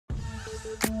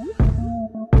Hey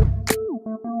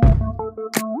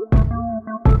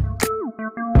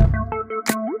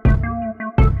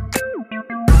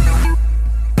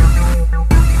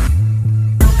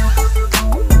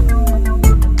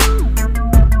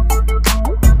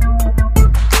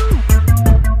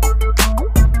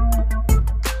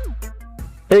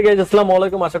guys, আসসালামু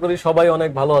আলাইকুম। আশা করি সবাই অনেক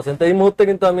ভালো আছেন। তো এই মুহূর্তে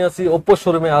কিন্তু আমি আছি Oppo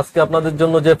শোরুমে। আজকে আপনাদের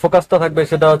জন্য যে ফোকাসটা থাকবে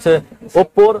সেটা হচ্ছে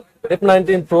Oppo F19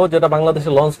 Pro, যেটা বাংলাদেশে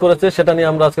লঞ্চ করেছে, সেটা নিয়ে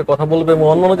আমরা আজকে কথা বলবো এবং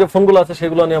অন্যান্য যে ফোনগুলো আছে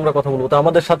সেগুলো নিয়ে আমরা কথা বলবো। তো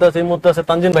আমাদের সাথে আছে এই মুহূর্তে আছে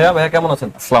তানজিন ভাইয়া। ভাইয়া কেমন আছেন?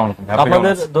 আসসালামু আলাইকুম।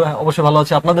 আপনাদের অবশ্যই ভালো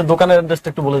আছি। আপনাদের দোকানের অ্যাড্রেসটা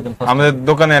একটু বলে দিন। আমাদের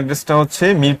দোকানের অ্যাড্রেসটা হচ্ছে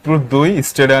মিরপুর 2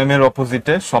 স্টেডিয়ামের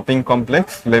অপোজিটে শপিং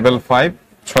কমপ্লেক্স লেভেল 5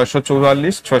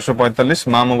 644 645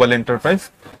 মা mobile enterprise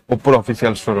Oppo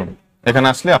official showroom. এখানে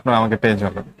আসলে আপনারা আমাকে পেয়ে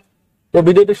যাবেন। তো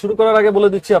ভিডিওটি শুরু করার আগে বলে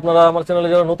দিচ্ছি, আপনারা আমার চ্যানেলে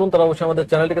যারা নতুন তারা অবশ্যই আমাদের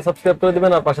চ্যানেলটিকে সাবস্ক্রাইব করে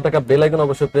দিবেন আর পাশে থাকা বেল আইকন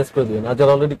অবশ্যই প্রেস করে দিবেন। আর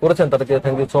যারা অলরেডি করেছেন তাদেরকে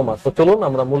থ্যাংক ইউ সো মাচ। তো চলুন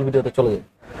আমরা মূল ভিডিওতে চলে যাই।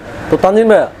 তো তানজিম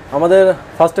ভাইয়া, আমাদের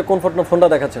ফার্স্টে কোন ফোনটা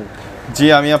দেখাচ্ছেন? জি,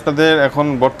 আমি আপনাদের এখন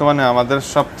বর্তমানে আমাদের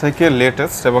সব থেকে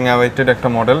লেটেস্ট এবং অ্যাওয়েটেড একটা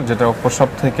মডেল, যেটা Oppo সব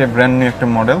থেকে ব্র্যান্ড নিউ একটা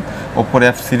মডেল, Oppo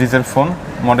F সিরিজের ফোন।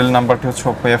 মডেল নাম্বারটি হচ্ছে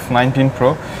Oppo F19 Pro।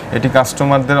 এটি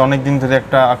কাস্টমারদের অনেক দিন ধরে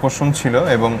একটা আকর্ষণ ছিল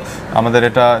এবং আমাদের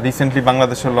এটা রিসেন্টলি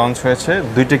বাংলাদেশে লঞ্চ হয়েছে।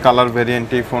 দুইটি কালার ভেরিয়েন্ট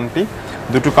এই ফোনটি।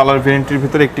 দুটো কালার ভেরিয়েন্টের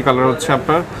ভিতরে একটি কালার হচ্ছে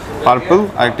আপনার পার্পল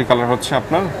আর একটি কালার হচ্ছে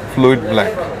আপনার ফ্লুইড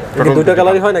ব্ল্যাক। দুইটা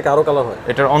কালারই হয় নাকি আরো কালার হয়?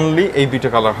 এটার অনলি এই দুইটা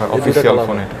কালার হয় অফিশিয়াল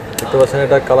ফোনে। দেখতে পাচ্ছেন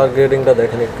এটা কালার গ্রেডিংটা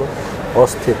দেখেন একটু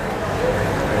অস্থির,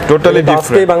 টোটালি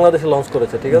ডিফারেন্ট। বাংলাদেশে লঞ্চ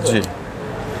করেছে, ঠিক আছে? জি।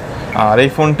 আর এই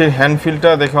ফোনটির হ্যান্ডফিলটা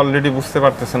দেখে অলরেডি বুঝতে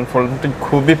পারতেছেন, ফোনটি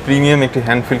খুবই প্রিমিয়াম একটি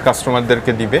হ্যান্ডফিল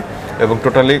কাস্টমারদেরকে দিবে এবং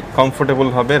টোটালি কমফোর্টেবল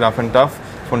হবে। রাফ অ্যান্ড টাফ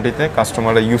ফোনটিতে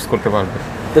কাস্টমাররা ইউজ করতে পারবে।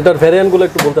 এটার ভ্যারিয়েন্টগুলো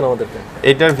একটু বলতেন আমাদেরকে।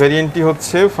 এটার ভ্যারিয়েন্টটি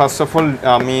হচ্ছে, ফার্স্ট অফ অল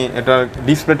আমি এটার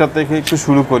ডিসপ্লেটা থেকে একটু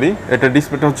শুরু করি। এটার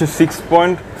ডিসপ্লেটা হচ্ছে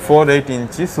 6.48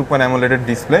 ইঞ্চি super AMOLED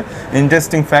display.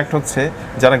 Interesting fact হচ্ছে,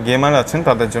 যারা গেমার আছেন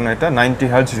তাদের জন্য এটা 90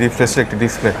 হার্জ রিফ্রেশের একটি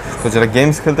ডিসপ্লে। তো যারা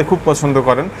গেমস খেলতে খুব পছন্দ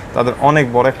করেন তাদের অনেক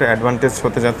বড় একটা অ্যাডভান্টেজ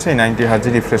হতে যাচ্ছে এই 90 হার্জ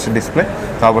রিফ্রেশের ডিসপ্লে,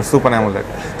 তো আবার সুপার অ্যামোলেড।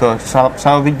 তো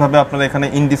স্বাভাবিকভাবে আপনারা এখানে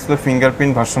ইন ডিসপ্লে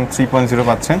ফিঙ্গারপ্রিন্ট ভার্সন 3.0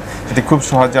 পাচ্ছেন, যেটি খুব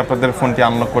সহজে আপনাদের ফোনটি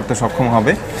আনলক করতে সক্ষম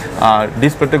হবে। আর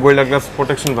ডিসপ্লেতে গোরিলা গ্লাস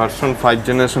প্রোটেকশন ভার্সন 5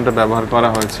 জেনারেশনটা ব্যবহার করা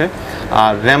হয়েছে।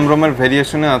 আর র্যাম রোমের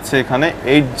ভেরিয়েশনে আছে এখানে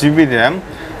 8GB RAM,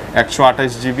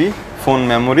 128GB phone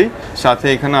memory, সাথে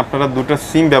এখানে আপনারা দুটো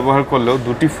সিম ব্যবহার করলেও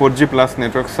দুটি 4G প্লাস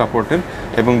নেটওয়ার্ক সাপোর্টেড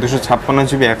এবং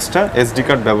 256GB এক্সট্রা এসডি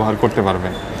কার্ড ব্যবহার করতে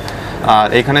পারবেন। আর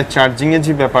এখানে চার্জিংয়ের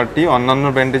যে ব্যাপারটি, অন্যান্য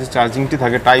ব্র্যান্ডে যে চার্জিংটি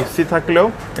থাকে টাইপ সি থাকলেও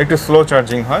একটু স্লো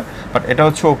চার্জিং হয়, বাট এটা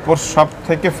হচ্ছে Oppoর সব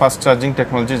থেকে ফাস্ট চার্জিং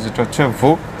টেকনোলজি, যেটা হচ্ছে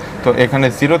VOOC। তো এখানে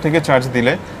 0 থেকে চার্জ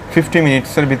দিলে 50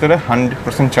 মিনিটসের ভিতরে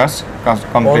 100% চার্জ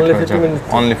কমপ্লিট হয়ে যাবে।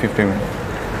 Only 50 minute.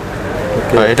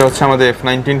 তো এটা হচ্ছে আমাদের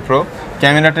F19 Pro।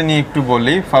 ক্যামেরাটা নিয়ে একটু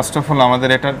বলি। ফার্স্ট অফ অল আমাদের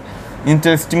এটার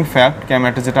ইন্টারেস্টিং ফ্যাক্ট,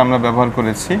 ক্যামেরাটা যেটা আমরা ব্যবহার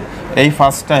করেছি, এই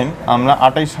ফার্স্ট টাইম আমরা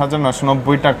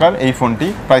 28,990 টাকার এই ফোনটি,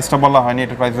 প্রাইসটা বলা হয়নি,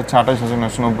 এটার প্রাইস হচ্ছে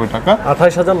 28,990 টাকা।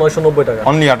 28,990 টাকা,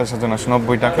 অনলি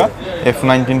 28,990 টাকা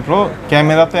F19 Pro।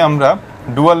 ক্যামেরাতে আমরা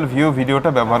ডুয়াল ভিউ ভিডিওটা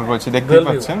ব্যবহার করেছি, দেখতেই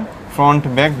পাচ্ছেন ফ্রন্ট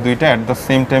ব্যাক দুইটা অ্যাট দ্য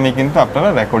সেম টাইমে কিন্তু আপনারা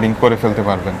রেকর্ডিং করে ফেলতে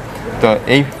পারবেন। তো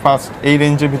এই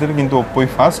রেঞ্জের ভিতরে কিন্তু Oppoই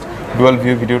ফার্স্ট ডুয়াল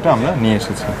ভিউ ভিডিওটা আমরা নিয়ে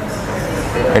এসেছি।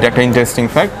 এটা একটা ইন্টারেস্টিং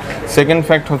ফ্যাক্ট। সেকেন্ড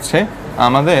ফ্যাক্ট হচ্ছে,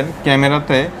 আমাদের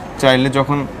ক্যামেরাতে চাইলে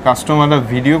যখন কাস্টমাররা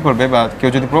ভিডিও করবে বা কেউ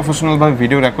যদি প্রফেশনালভাবে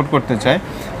ভিডিও রেকর্ড করতে চায়,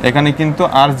 এখানে কিন্তু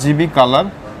RGB কালার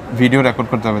ভিডিও রেকর্ড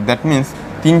করতে হবে। দ্যাট মিনস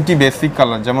 3টি বেসিক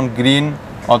কালার, যেমন গ্রিন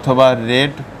অথবা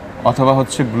রেড অথবা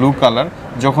হচ্ছে ব্লু কালার,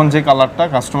 যখন যে কালারটা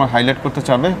কাস্টমার হাইলাইট করতে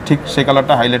চাবে ঠিক সেই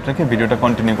কালারটা হাইলাইট রেখে ভিডিওটা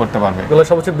কন্টিনিউ করতে পারবে। এগুলো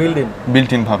সব হচ্ছে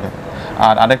বিল্ট ইন ভাবে।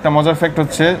 আর আরেকটা মজার ফ্যাক্ট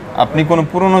হচ্ছে, আপনি কোনো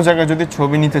পুরোনো জায়গায় যদি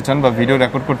ছবি নিতে চান বা ভিডিও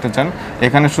রেকর্ড করতে চান,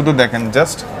 এখানে শুধু দেখেন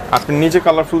জাস্ট আপনি নিজে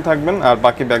কালারফুল থাকবেন আর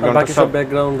বাকি ব্যাকগ্রাউন্ডটা সব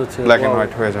ব্যাকগ্রাউন্ড হচ্ছে ব্ল্যাক এন্ড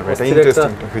হোয়াইট হয়ে যাবে। এটা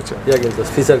ইন্টারেস্টিং একটা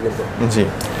ফিচার কিন্তু। জি।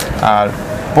 আর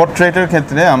পোর্ট্রেটের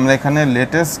ক্ষেত্রে আমরা এখানে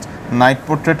লেটেস্ট নাইট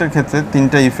পোর্ট্রেটের ক্ষেত্রে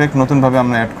 3টা ইফেক্ট নতুনভাবে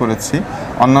আমরা অ্যাড করেছি।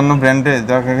 অন্যান্য ব্র্যান্ডে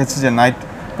দেখা গেছে যে নাইট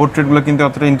পোর্ট্রেটগুলো কিন্তু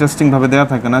অতটা ইন্টারেস্টিংভাবে দেওয়া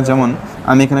থাকে না। যেমন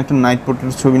আমি এখানে একটা নাইট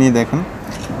পোর্ট্রেট ছবি নিয়ে দেখেন,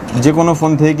 যে কোনো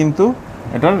ফোন থেকে কিন্তু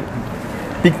এটার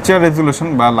পিকচার রেজুলেশন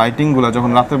বা লাইটিংগুলো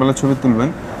যখন রাতের বেলা ছবি তুলবেন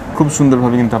খুব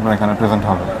সুন্দরভাবে কিন্তু আপনার এখানে প্রেজেন্ট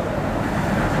হবে।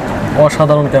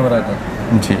 অসাধারণ ক্যামেরা এটা।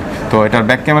 জি। তো এটার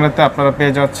ব্যাক ক্যামেরাতে আপনারা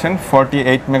পেয়ে যাচ্ছেন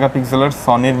 48 মেগাপিক্সেলের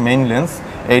সনির মেইন লেন্স।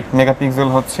 8 মেগাপিক্সেল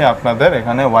হচ্ছে আপনাদের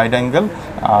এখানে ওয়াইড অ্যাঙ্গেল,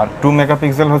 আর 2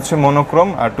 মেগাপিক্সেল হচ্ছে মনোক্রোম,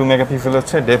 আর 2 মেগাপিক্সেল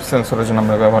হচ্ছে ডেপথ সেন্সরের জন্য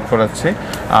আমরা ব্যবহার করাচ্ছি।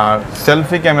 আর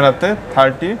সেলফি ক্যামেরাতে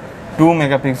 32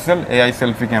 মেগাপিক্সেল AI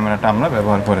সেলফি ক্যামেরাটা আমরা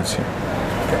ব্যবহার করেছি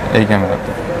এই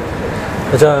ক্যামেরাতে।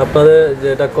 আচ্ছা, আপনাদের যে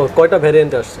এটা কয়টা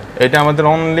ভ্যারিয়েন্ট আসছে? এটা আমাদের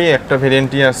অনলি একটা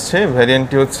ভেরিয়েন্টই আসছে।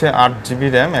 ভেরিয়েন্টটি হচ্ছে 8GB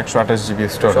RAM 128GB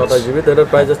storage. 128GB, তো এটার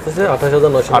প্রাইস আসছে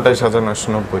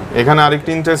 28990। এখানে আরেকটি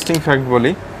ইন্টারেস্টিং ফ্যাক্ট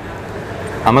বলি,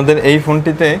 আমাদের এই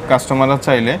ফোনটিতে কাস্টমাররা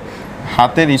চাইলে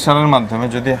হাতের ইশারার মাধ্যমে,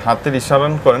 যদি হাতের ইশারা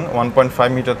করেন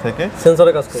 1.5 মিটার থেকে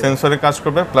সেন্সরে কাজ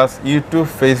করবে, প্লাস ইউটিউব,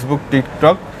 ফেসবুক,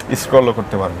 টিকটক স্ক্রলও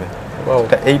করতে পারবে।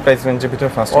 এটা এই প্রাইস রেঞ্জের ভিতরে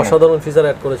ফার্স্ট অসাধারণ ফিচার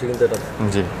অ্যাড করেছে কিন্তু এটা।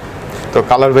 জি, তো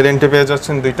কালার ভেরিয়েন্টে পেয়ে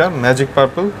যাচ্ছেন দুইটা, ম্যাজিক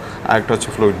পার্পল আর একটা হচ্ছে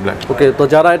ফ্লুইড ব্ল্যাক। ওকে, তো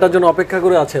যারা এটার জন্য অপেক্ষা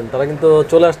করে আছেন তারা কিন্তু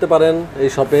চলে আসতে পারেন এই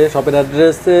শপের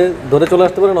অ্যাড্রেসে ধরে চলে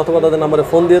আসতে পারেন, অথবা তাদের নাম্বারে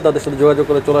ফোন দিয়ে তাদের সাথে যোগাযোগ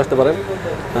করে চলে আসতে পারেন।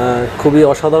 খুবই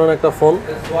অসাধারণ একটা ফোন।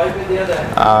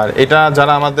 আর এটা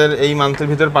যারা আমাদের এই মান্থের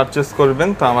ভিতর পারচেস করবেন,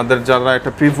 তো আমাদের যারা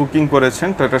এটা প্রি বুকিং করেছেন,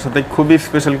 তো এটার সাথে খুবই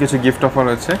স্পেশাল কিছু গিফট অফার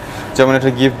রয়েছে। যেমন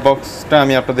এটা গিফট বক্সটা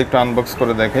আমি আপনাদের একটু আনবক্স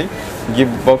করে দেখাই।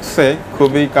 গিফট বক্সে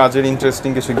খুবই কাজের ইন্টারেস্টিং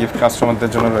কিছু গিফট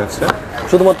কাস্টমারদের জন্য রয়েছে,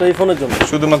 শুধুমাত্র এই ফোনের জন্য,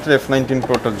 শুধুমাত্র F19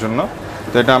 প্রোটার জন্য।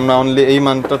 তো এটা আমরা অনলি এই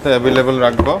মান্থটাতে অ্যাভেলেবল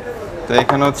রাখবো। তো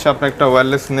এখানে হচ্ছে আপনার একটা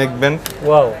ওয়্যারলেস নেক ব্যান্ড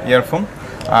ইয়ারফোন,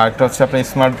 আর একটা হচ্ছে আপনি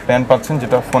স্মার্ট ব্যান্ড পাচ্ছেন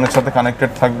যেটা ফোনের সাথে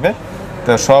কানেক্টেড থাকবে।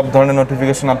 তো সব ধরনের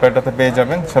নোটিফিকেশন আপনি এটাতে পেয়ে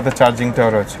যাবেন, সাথে চার্জিংটাও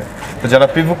রয়েছে। তো যারা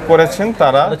প্রিবুক করেছেন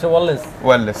তারা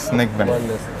ওয়্যারলেস নেক ব্যান্ড।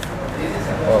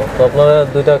 তো আপনারা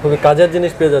দুইটা খুবই কাজের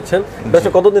জিনিস পেয়ে যাচ্ছেন।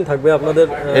 কতদিন থাকবে আপনাদের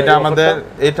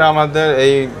এটা আমাদের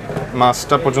এই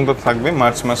মাসটা পর্যন্ত থাকবে,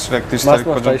 মার্চ মাসের 31 তারিখ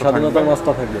পর্যন্ত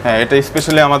থাকবে। হ্যাঁ, এটা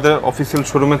স্পেশালি আমাদের অফিসিয়াল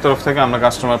শোরুমের তরফ থেকে আমরা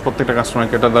প্রত্যেকটা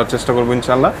কাস্টমারকে এটা দেওয়ার চেষ্টা করবো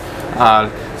ইনশাআল্লাহ। আর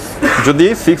যদি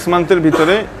 6 মান্থের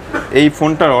ভিতরে এই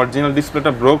ফোনটার অরিজিনাল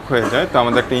ডিসপ্লেটা ব্রোক হয়ে যায়, তো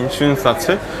আমাদের একটা ইন্স্যুরেন্স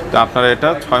আছে। তো আপনারা এটা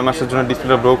 6 মাসের জন্য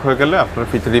ডিসপ্লেটা ব্রোক হয়ে গেলে আপনার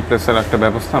ফ্রিতে রিপ্লেসের একটা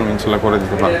ব্যবস্থা আমি ইনশাআল্লাহ করে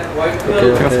দিতে পারবো।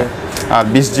 ঠিক আছে। আর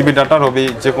 20GB ডাটা রবি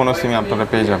যে কোনো সিমে আপনারা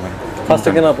পেয়ে যাবেন। ফার্স্টে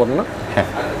কেনা পড়ে না? হ্যাঁ।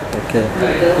 ওকে,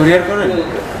 কুরিয়ার করেন?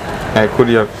 হ্যাঁ,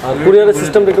 কুরিয়ার। আর কুরিয়ারের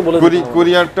সিস্টেমটা একটু বলে দিন।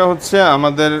 কুরিয়ারটা হচ্ছে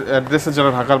আমাদের অ্যাড্রেসে, যারা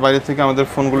ঢাকার বাইরে থেকে আমাদের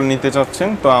ফোনগুলো নিতে চাচ্ছেন,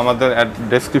 তো আমাদের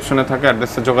ডেসক্রিপশনে থাকে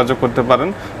অ্যাড্রেসে যোগাযোগ করতে পারেন।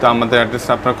 তো আমাদের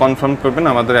অ্যাড্রেসে আপনারা কনফার্ম করবেন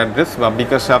আমাদের অ্যাড্রেস, বা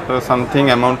বিকাশে আপনারা সামথিং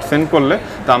অ্যামাউন্ট সেন্ড করলে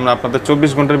তো আমরা আপনাদের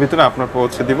 24 ঘন্টার ভিতরে আপনার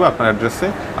পৌঁছে দিব আপনার অ্যাড্রেসে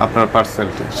আপনার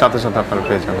পার্সেলটি, সাথে সাথে আপনারা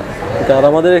পেয়ে যাবেন। আর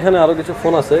আমাদের এখানে আরো কিছু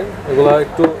ফোন আছে, এগুলো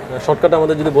একটু শর্টকাটে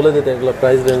আমাদের যদি বলে দিতেন, এগুলো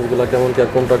প্রাইস রেঞ্জগুলো কেমন, কি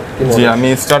কোনটা কি মডেল? জি, আমি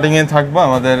স্টার্টিং এ থাকবো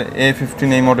আমাদের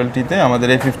A15 এই মডেলটিতে। আমাদের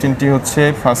A15টি হচ্ছে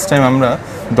ফার্স্ট টাইম আমরা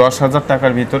 10,000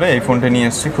 টাকার ভিতরে এই ফোনটি নিয়ে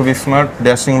এসেছি। খুবই স্মার্ট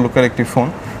ড্যাশিং লুকের একটি ফোন।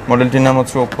 মডেলটির নাম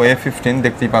হচ্ছে Oppo F15,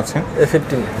 দেখতেই পাচ্ছেন।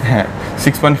 A15, হ্যাঁ,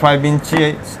 6.5 ইঞ্চি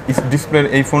ডিসপ্লের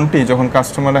এই ফোনটি যখন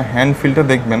কাস্টমাররা হ্যান্ড ফিলটা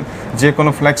দেখবেন, যে কোনো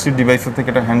ফ্ল্যাগশিপ ডিভাইসের থেকে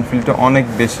এটা হ্যান্ড ফিলটা অনেক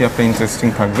বেশি আপনার ইন্টারেস্টিং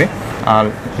থাকবে। আর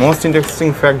মোস্ট ইন্টারেস্টিং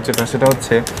ফ্যাক্ট যেটা, সেটা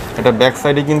হচ্ছে এটা ব্যাক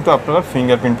সাইডে কিন্তু আপনারা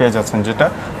ফিঙ্গারপ্রিন্ট পেয়ে যাচ্ছেন, যেটা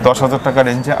 10,000 টাকা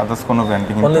রেঞ্জে আদার্স কোনো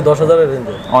ব্র্যান্ডে কিন্তু অনলি 10,000 এর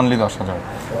রেঞ্জে, only 10,000।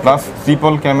 Plus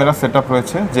triple camera setup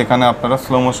রয়েছে, যেখানে আপনারা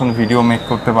স্লো মোশন ভিডিও মেক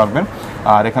করতে পারবেন।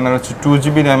 আর এখানে রয়েছে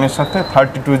 2GB র্যামের সাথে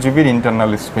 32GB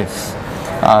ইন্টারনাল স্পেস।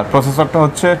 আর প্রসেসরটা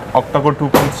হচ্ছে অক্টাকোর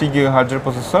 2.3 GHz এর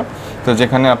প্রসেসর, তো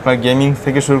যেখানে আপনার গেমিং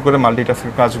থেকে শুরু করে মাল্টিটাস্কিং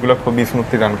কাজগুলো খুবই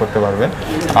স্মুথলি রান করতে পারবেন।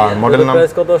 আর মডেল নাম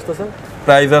প্রাইস কত আসতেছে?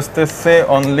 প্রাইস আসতেছে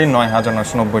অনলি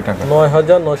 9,990 টাকা।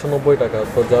 9,990 টাকা।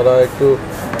 তো যারা একটু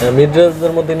মিড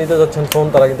রেঞ্জের মধ্যে নিতে যাচ্ছেন ফোন,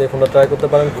 তারা কিন্তু এই ফোনটা ট্রাই করতে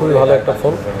পারেন, খুবই ভালো একটা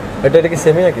ফোন। এটা কি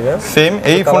সেমই নাকি ভাই? সেম।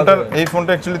 এই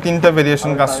ফোনটা অ্যাকচুয়ালি 3টা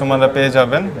ভেরিয়েশন কাস্টমাররা পেয়ে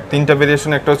যাবেন। 3টা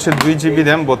ভেরিয়েশন, একটা হচ্ছে 2GB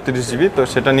RAM 32GB, তো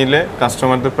সেটা নিলে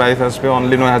কাস্টমারদের প্রাইস আসবে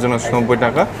অনলি 9,990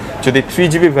 টাকা। যদি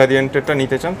 3GB ভ্যারিয়েন্টেরটা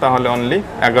নিতে চান তাহলে অনলি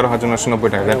 11,990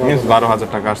 টাকা, দ্যাট মিনস 12,000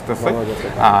 টাকা আসতেছে।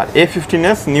 আর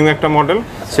A15s নিউ একটা মডেল,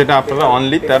 সেটা আপনারা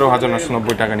অনলি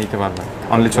 13,990 টাকা নিতে পারবেন,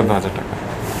 অনলি 14,000 টাকা।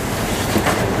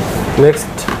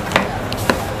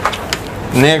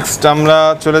 নেক্সট আমরা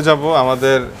চলে যাব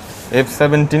আমাদের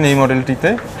F17 এই মডেলটিতে।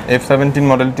 F17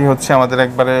 মডেলটি হচ্ছে আমাদের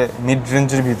একবারে মিড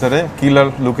রেঞ্জের ভিতরে কিলার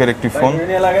লুকের একটি ফোন।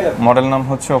 মডেল নাম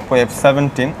হচ্ছে Oppo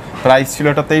F17। প্রাইস ছিল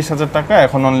এটা 23,000 টাকা,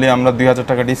 এখন অনলি আমরা 2,000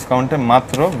 টাকা ডিসকাউন্টে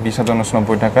মাত্র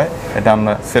 20,990 টাকায় এটা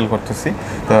আমরা সেল করতেছি।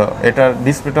 তো এটার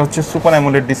ডিসপ্লেটা হচ্ছে সুপার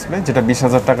অ্যামোলেড ডিসপ্লে, যেটা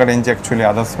 20,000 টাকা রেঞ্জে অ্যাকচুয়ালি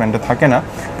আদার্স ব্র্যান্ডে থাকে না।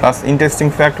 প্লাস ইন্টারেস্টিং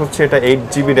ফ্যাক্ট হচ্ছে এটা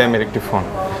 8GB র্যামের একটি ফোন।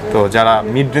 তো যারা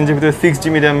মিড রেঞ্জের ভিতরে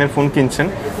 6GB র্যামের ফোন কিনছেন,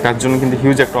 তার জন্য কিন্তু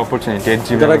হিউজ একটা অপরচুনিটি।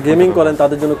 8GB যারা গেমিং করেন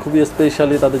তাদের জন্য খুবই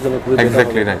স্পেশালি, তাদের জন্য খুবই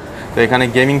এক্স্যাক্টলি রাইট। তো এখানে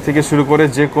গেমিং থেকে শুরু করে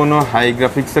যে কোনো হাই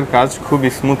গ্রাফিক্সের কাজ খুবই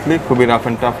স্মুথলি, খুবই রাফ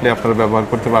অ্যান্ড টাফলি আপনারা ব্যবহার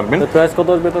করতে পারবেন। প্রাইস কত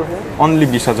আসবে এটার? অনলি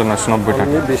 20,990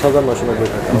 টাকা। 20,990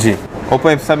 টাকা। জি। Oppo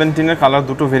F17 এর কালার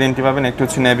দুটো ভেরিয়েন্টই পাবেন, একটি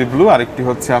হচ্ছে নেভি ব্লু আর একটি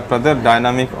হচ্ছে আপনাদের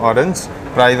ডাইনামিক অরেঞ্জ।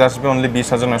 প্রাইস আসবে অনলি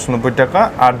 20,990 টাকা।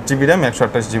 8GB RAM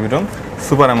 128GB ROM,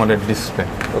 super AMOLED display,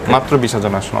 মাত্র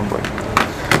 20,990।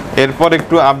 এরপর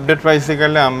একটু আপডেট প্রাইসে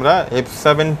গেলে আমরা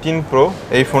F17 Pro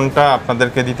এই ফোনটা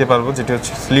আপনাদেরকে দিতে পারবো, যেটি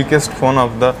হচ্ছে স্লিকেস্ট ফোন অফ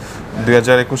দ্য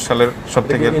 2021 সালের সব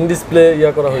থেকে ইন ডিসপ্লে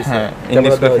ইয়া করা হয়েছে। হ্যাঁ, ইন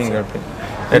ডিসপ্লে ফিঙ্গারপ্রিন্ট।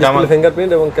 এটা আমার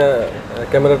ফিঙ্গারপ্রিন্ট এবং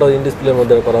ক্যামেরাটা ইন ডিসপ্লের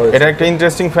মধ্যে করা হয়েছে। এটা একটা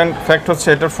ইন্টারেস্টিং ফ্যাক্ট হচ্ছে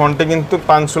এটার ফ্রন্টে কিন্তু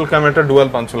পাঞ্চুল ক্যামেরাটা ডুয়াল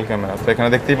পাঞ্চুল ক্যামেরা, তো এখানে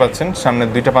দেখতেই পাচ্ছেন সামনে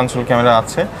দুইটা পাঞ্চুল ক্যামেরা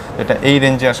আছে। এটা এই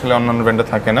রেঞ্জে আসলে অন্যান্য ব্র্যান্ডে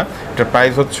থাকে না। এটার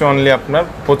প্রাইস হচ্ছে অনলি আপনার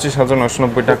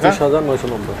 25,990 টাকা।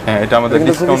 25,990। হ্যাঁ, এটা আমাদের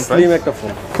ডিসকাউন্ট প্রাইস। স্লিম একটা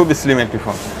ফোন, খুব স্লিম একটি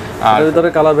ফোন। আর এর ভিতরে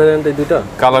কালার ভেরিয়েন্ট এই দুটো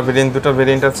কালার ভেরিয়েন্ট, দুটো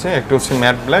ভেরিয়েন্ট আছে, একটি হচ্ছে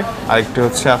ম্যাট ব্ল্যাক আর একটি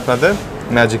হচ্ছে আপনাদের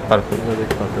magic purple,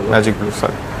 magic blue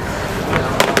sorry.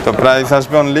 তো প্রাইস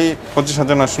আসবে অনলি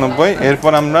 25,990।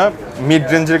 এরপর আমরা মিড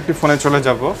রেঞ্জের একটি ফোনে চলে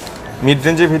যাব। মিড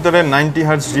রেঞ্জের ভিতরে 90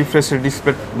 হার্জ রিফ্রেশের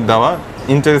ডিসপ্লে দেওয়া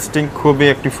ইন্টারেস্টিং খুবই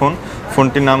একটি ফোন।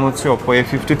 ফোনটির নাম হচ্ছে Oppo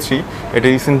A53। এটা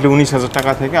রিসেন্টলি 19,000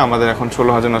 টাকা থেকে আমাদের এখন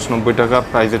 16,990 টাকা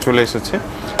প্রাইসে চলে এসেছে।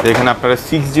 এখানে আপনারা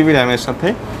 6GB র্যামের সাথে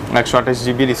 128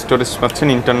 জিবির স্টোরেজ পাচ্ছেন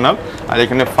ইন্টারনাল, আর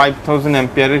এখানে 5000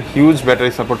 অ্যাম্পিয়ারের হিউজ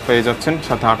ব্যাটারি সাপোর্ট পেয়ে যাচ্ছেন,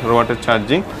 সাথে 18 ওয়াটের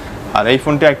চার্জিং। আর এই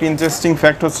ফোনটি একটি ইন্টারেস্টিং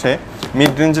ফ্যাক্ট হচ্ছে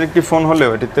মিড রেঞ্জের একটি ফোন হলেও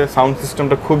এটিতে সাউন্ড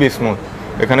সিস্টেমটা খুবই স্মুথ।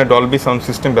 এখানে ডলবি সাউন্ড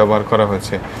সিস্টেম ব্যবহার করা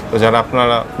হয়েছে। তো যারা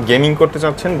আপনারা গেমিং করতে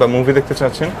চাচ্ছেন বা মুভি দেখতে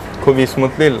চাচ্ছেন, খুবই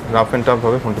স্মুথলি রাফ অ্যান্ড টাফ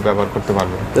ভাবে ফোনটি ব্যবহার করতে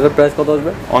পারবেন। এটার প্রাইস কত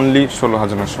আসবে? অনলি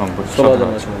 16,990।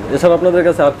 16,990। এছাড়া আপনাদের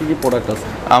কাছে আর কি কি প্রোডাক্ট আছে?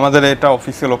 আমাদের এটা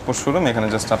অফিসিয়াল Oppo শোরুম, এখানে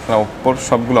জাস্ট আপনারা Oppoর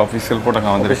সবগুলো অফিসিয়াল প্রোডাক্ট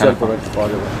আমাদের এখানে পাওয়া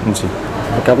যাবে। জি।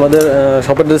 ওকে, আপনাদের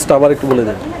শপের অ্যাড্রেসটা আবার একটু বলে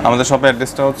দেন। আমাদের শপের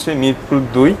অ্যাড্রেসটা হচ্ছে মিরপুর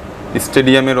 2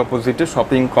 স্টেডিয়ামের অপোজিটে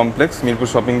shopping complex, Mirpur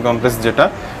shopping complex যেটা,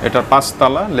 এটা 5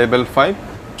 তলা, লেভেল 5,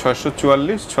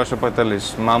 644-645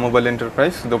 মা মোবাইল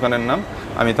এন্টারপ্রাইজ দোকানের নাম।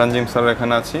 আমি তানজিম স্যার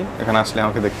এখানে আছি, এখানে আসলে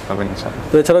আমাকে দেখতে পাবেন ইনশাআল্লাহ।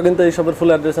 তো এছাড়াও কিন্তু এই সবের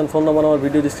full address and phone number আমার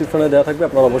ভিডিও ডিসক্রিপশনে দেওয়া থাকবে,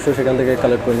 আপনারা অবশ্যই সেখান থেকে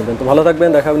কালেক্ট করে নেবেন। তো ভালো থাকবেন,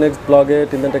 দেখা হবে নেক্সট ব্লগে।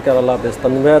 টিল দেন টেক কেয়ার, আল্লাহ হাফেজ।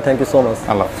 তানজিম ভাইয়া, থ্যাংক ইউ সো মাচ।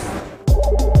 আল্লাহ হাফেজ।